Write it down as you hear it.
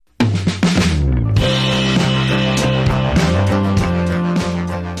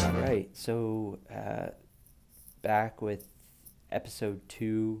back with episode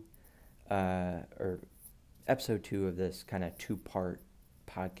two, or episode two of this kind of two-part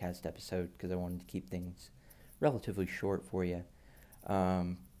podcast episode because I wanted to keep things relatively short for you.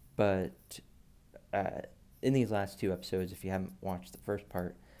 But in these last two episodes, if you haven't watched the first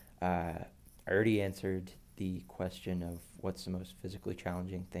part, I already answered the question of what's the most physically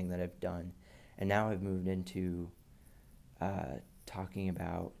challenging thing that I've done. And now I've moved into talking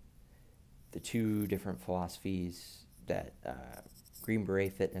about the two different philosophies that Green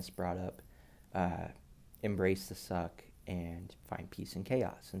Beret Fitness brought up, embrace the suck and find peace in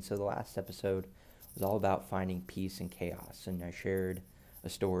chaos. And so the last episode was all about finding peace in chaos, and I shared a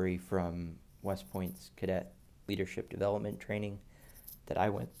story from West Point's cadet leadership development training that I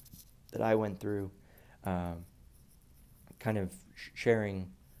went through, kind of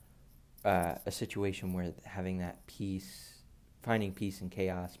sharing a situation where having that finding peace in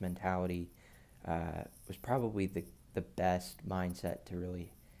chaos mentality was probably the best mindset to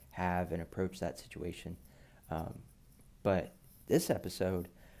really have and approach that situation. But this episode,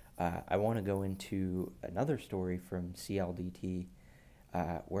 I want to go into another story from CLDT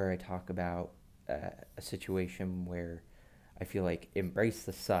where I talk about a situation where I feel like embrace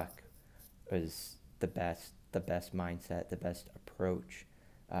the suck was the best mindset, the best approach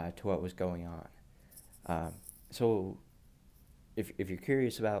to what was going on. So if you're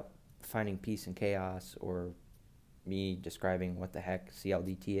curious about finding peace in chaos, or me describing what the heck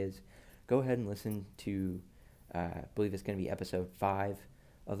CLDT is, go ahead and listen to, I believe it's going to be episode 5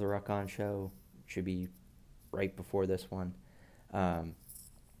 of the Ruck show. It should be right before this one. But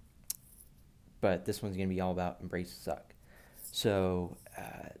this one's going to be all about embrace the suck. So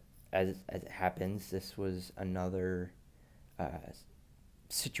as it happens, this was another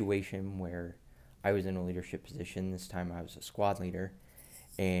situation where I was in a leadership position. This time I was a squad leader,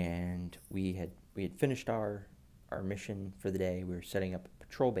 and we had finished our mission for the day. We were setting up a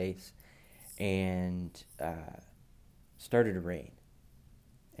patrol base, and started to rain.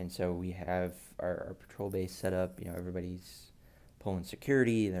 And so we have our patrol base set up. everybody's pulling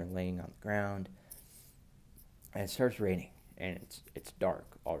security. They're laying on the ground, and it starts raining, and it's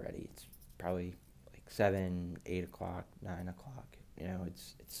dark already. It's probably like 7, 8 o'clock, 9 o'clock.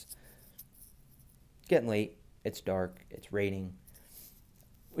 It's getting late. It's dark. It's raining,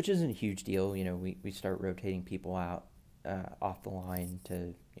 which isn't a huge deal. We start rotating people out off the line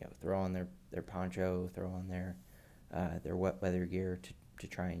to throw on their poncho, throw on their wet weather gear to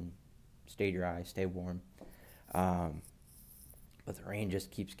try and stay dry, stay warm. But the rain just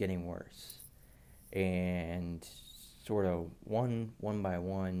keeps getting worse, and sort of one by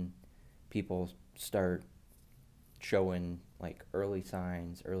one, people start showing like early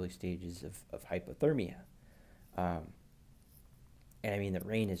stages of hypothermia. And I mean, the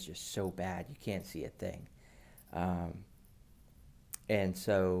rain is just so bad, you can't see a thing. And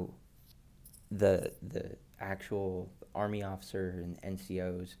so the actual Army officer and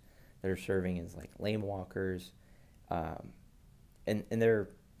NCOs that are serving as like lane walkers, and they're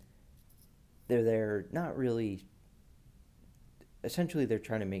there not really. Essentially, they're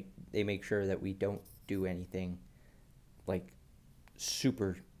trying to make sure that we don't do anything like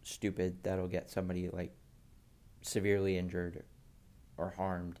super stupid that'll get somebody like severely injured or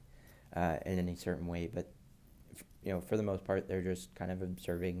harmed in any certain way. But for the most part, they're just kind of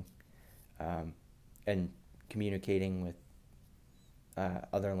observing and communicating with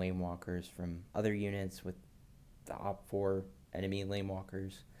other lane walkers from other units, with the OP4 enemy lane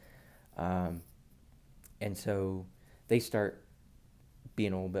walkers. And so they start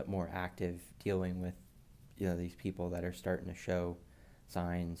being a little bit more active, dealing with these people that are starting to show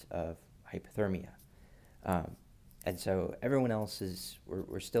signs of hypothermia. And so everyone else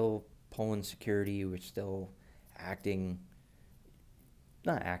we're still pulling security. We're still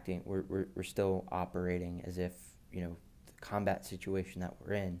we're still operating as if the combat situation that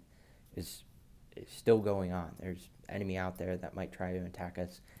we're in is still going on. There's enemy out there that might try to attack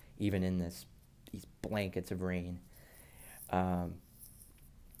us even in these blankets of rain.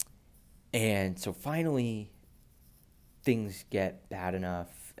 And so finally things get bad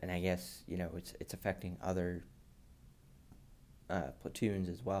enough, and I guess it's affecting other platoons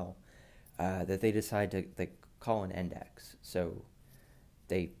as well, that they decide to call an index. So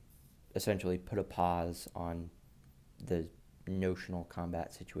they essentially put a pause on the notional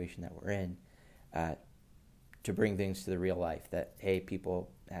combat situation that we're in, to bring things to the real life, that hey,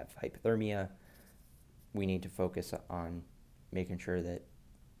 people have hypothermia. We need to focus on making sure that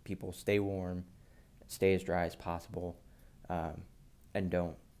people stay warm, stay as dry as possible, and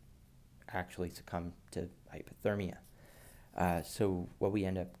don't actually succumb to hypothermia. So what we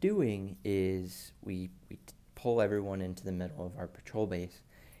end up doing is we pull everyone into the middle of our patrol base,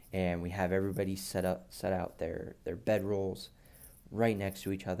 and we have everybody set out their bedrolls right next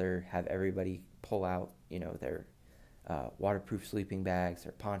to each other. Have everybody pull out, their waterproof sleeping bags,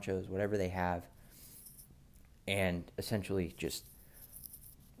 their ponchos, whatever they have, and essentially just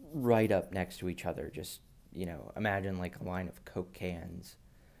right up next to each other. Just, imagine like a line of Coke cans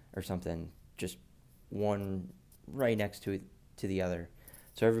or something, just one right next to the other.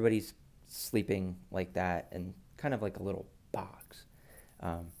 So everybody's sleeping like that, and kind of like a little box.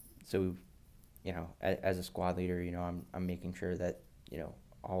 So, as a squad leader, I'm making sure that,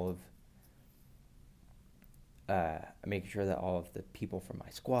 all of I'm making sure that all of the people from my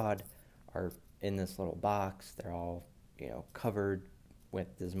squad are in this little box. They're all, covered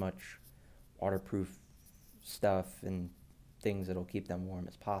with as much waterproof stuff and things that'll keep them warm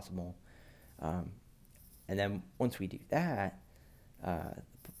as possible. And then once we do that, the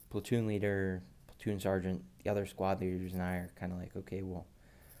platoon leader, platoon sergeant, the other squad leaders, and I are kind of like, okay, well,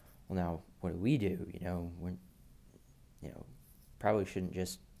 now what do we do? We're, probably shouldn't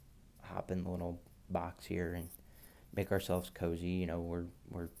just hop in the little box here and make ourselves cozy.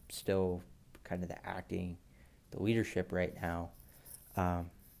 We're still kind of the leadership right now.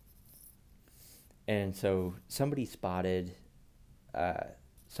 And so somebody had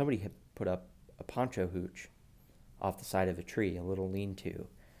put up a poncho hooch off the side of a tree, a little lean-to.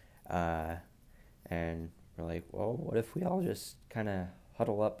 And we're like, well, what if we all just kind of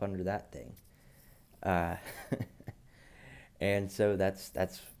huddle up under that thing? And so that's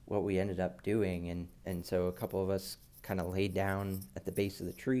what we ended up doing. And so a couple of us kind of laid down at the base of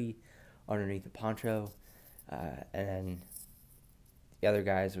the tree underneath the poncho. And then the other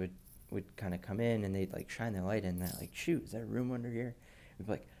guys would kind of come in, and they'd like shine their light in, and they're like, shoot, is there room under here? We'd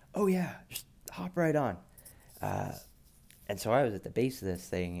be like, oh yeah, just hop right on. And so I was at the base of this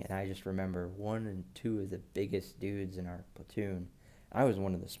thing, and I just remember one and two of the biggest dudes in our platoon. I was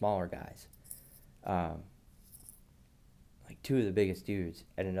one of the smaller guys. Like two of the biggest dudes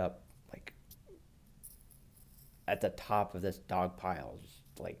ended up like at the top of this dog pile, just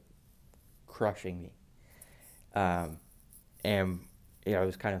like crushing me. And it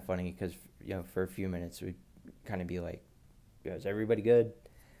was kind of funny because, for a few minutes we'd kind of be like, is everybody good?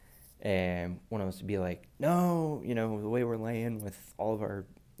 And one of us would be like, no, the way we're laying with all of our,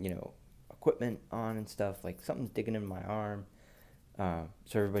 equipment on and stuff, like something's digging in my arm.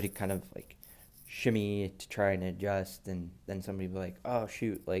 So everybody kind of like shimmy to try and adjust, and then somebody would be like, oh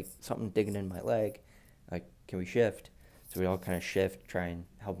shoot, like something's digging in my leg, like can we shift? So we all kind of shift, try and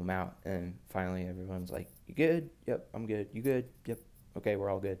help them out, and finally everyone's like, you good? Yep, I'm good. You good? Yep. Okay, we're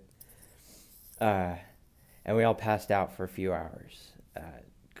all good. And we all passed out for a few hours,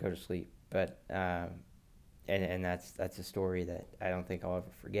 go to sleep. But and that's a story that I don't think I'll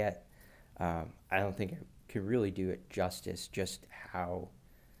ever forget. I don't think I could really do it justice, just how,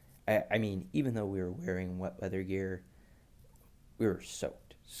 I mean, even though we were wearing wet weather gear, we were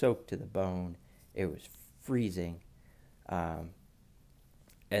soaked to the bone. It was freezing. And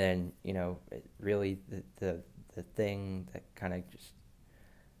then, really the thing that kind of just,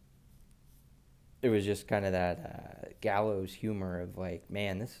 it was just kind of that gallows humor of like,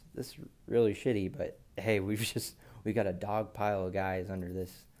 man, this is really shitty, but hey, we got a dog pile of guys under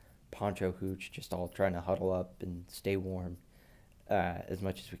this poncho hooch, just all trying to huddle up and stay warm as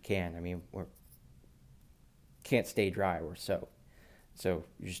much as we can. I mean, can't stay dry, we're soaked. So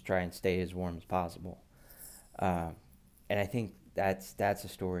you just try and stay as warm as possible. And I think that's a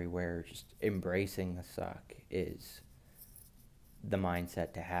story where just embracing the suck is the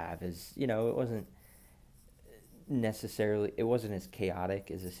mindset to have. Is, it wasn't as chaotic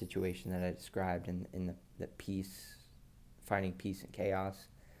as the situation that I described in the finding peace in chaos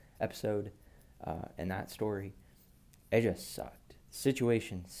episode, and that story. It just sucked. The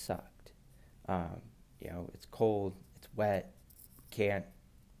situation sucked. It's cold, it's wet, can't,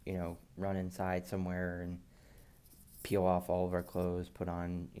 run inside somewhere and peel off all of our clothes, put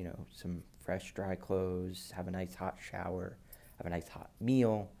on, some fresh, dry clothes, have a nice hot shower, have a nice hot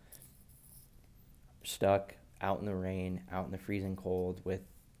meal. Stuck out in the rain, out in the freezing cold with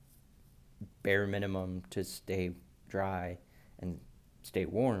bare minimum to stay dry and stay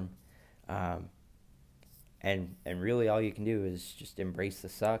warm. And really all you can do is just embrace the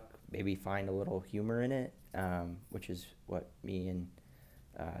suck, maybe find a little humor in it, which is what me and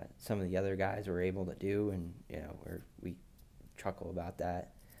some of the other guys were able to do, and we chuckle about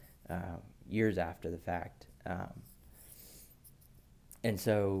that years after the fact. And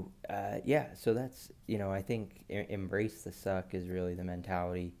so so that's, I think embrace the suck is really the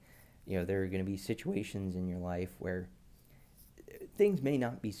mentality. There are going to be situations in your life where things may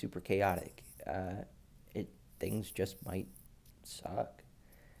not be super chaotic. things just might suck.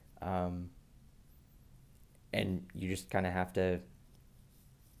 Um, and you just kind of have to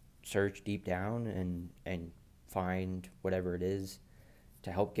search deep down and find whatever it is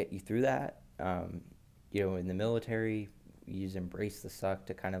to help get you through that. In the military, we use embrace the suck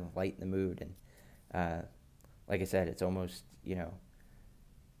to kind of lighten the mood. And like I said, it's almost,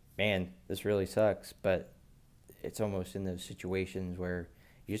 man, this really sucks. But it's almost in those situations where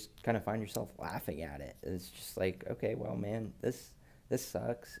you just kind of find yourself laughing at it. It's just like, okay, well, man, this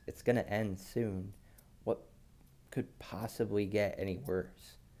sucks. It's going to end soon. What could possibly get any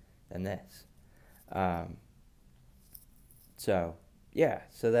worse than this? Um, so yeah,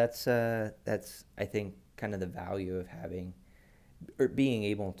 so that's I think kind of the value of having or being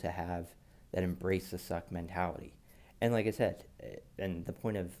able to have that embrace the suck mentality. And like I said, and the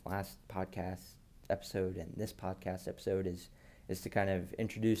point of last podcast episode and this podcast episode is to kind of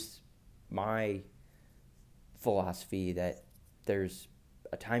introduce my philosophy that there's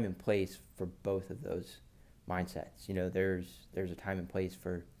a time and place for both of those mindsets. There's a time and place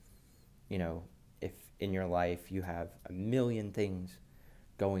for, if in your life you have a million things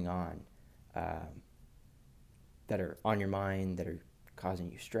going on that are on your mind, that are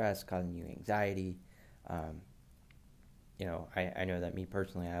causing you stress, causing you anxiety. I know that me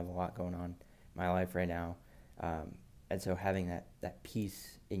personally, I have a lot going on in my life right now. And so having that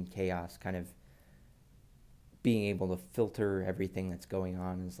peace in chaos, kind of being able to filter everything that's going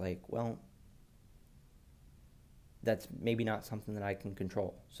on is like, well, that's maybe not something that I can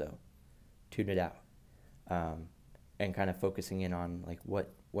control. So tune it out. And kind of focusing in on like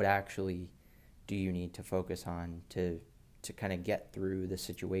what actually do you need to focus on to kind of get through the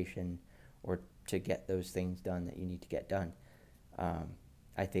situation or to get those things done that you need to get done.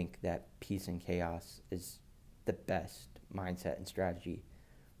 I think that peace and chaos is the best mindset and strategy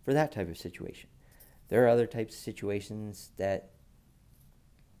for that type of situation. There are other types of situations that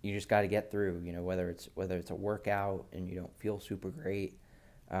you just got to get through, whether it's a workout and you don't feel super great,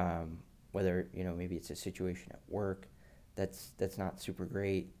 whether, maybe it's a situation at work that's not super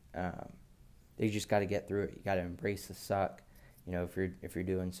great. You just got to get through it. You got to embrace the suck. If you're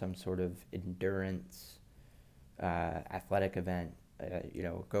doing some sort of endurance athletic event,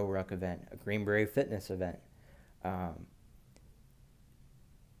 Go Ruck event, a Green Beret fitness event,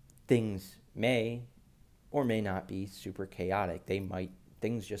 things may or may not be super chaotic.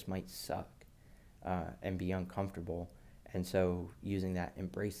 Things just might suck and be uncomfortable. And so using that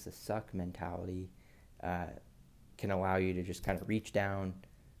embrace the suck mentality can allow you to just kind of reach down,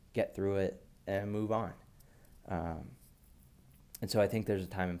 get through it, and move on. And so I think there's a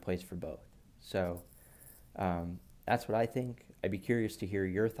time and place for both. So that's what I think. I'd be curious to hear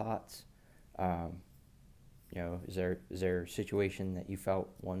your thoughts. Is there a situation that you felt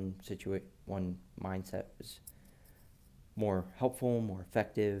one mindset was more helpful, more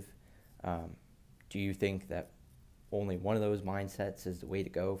effective? Do you think that only one of those mindsets is the way to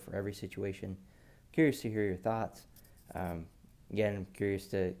go for every situation? Curious to hear your thoughts. Again, I'm curious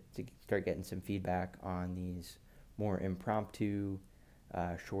to start getting some feedback on these more impromptu,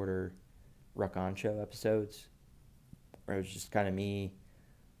 shorter Ruck On Show episodes, where it's just kind of me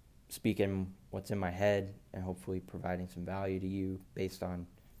speaking what's in my head and hopefully providing some value to you based on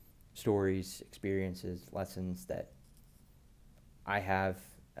stories, experiences, lessons that I have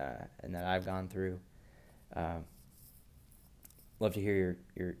and that I've gone through. Love to hear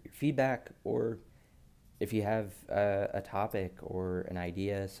your feedback, or if you have a topic or an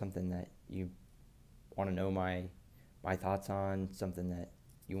idea, something that you want to know my thoughts on, something that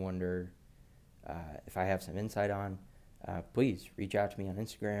you wonder if I have some insight on, please reach out to me on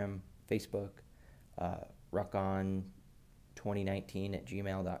Instagram, Facebook,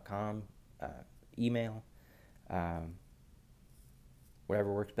 ruckon2019@gmail.com, email,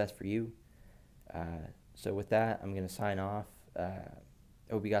 whatever works best for you. So with that, I'm going to sign off.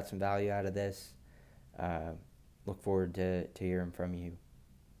 Hope you got some value out of this. Look forward to hearing from you.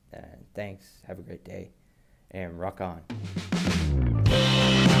 Thanks. Have a great day. And rock on.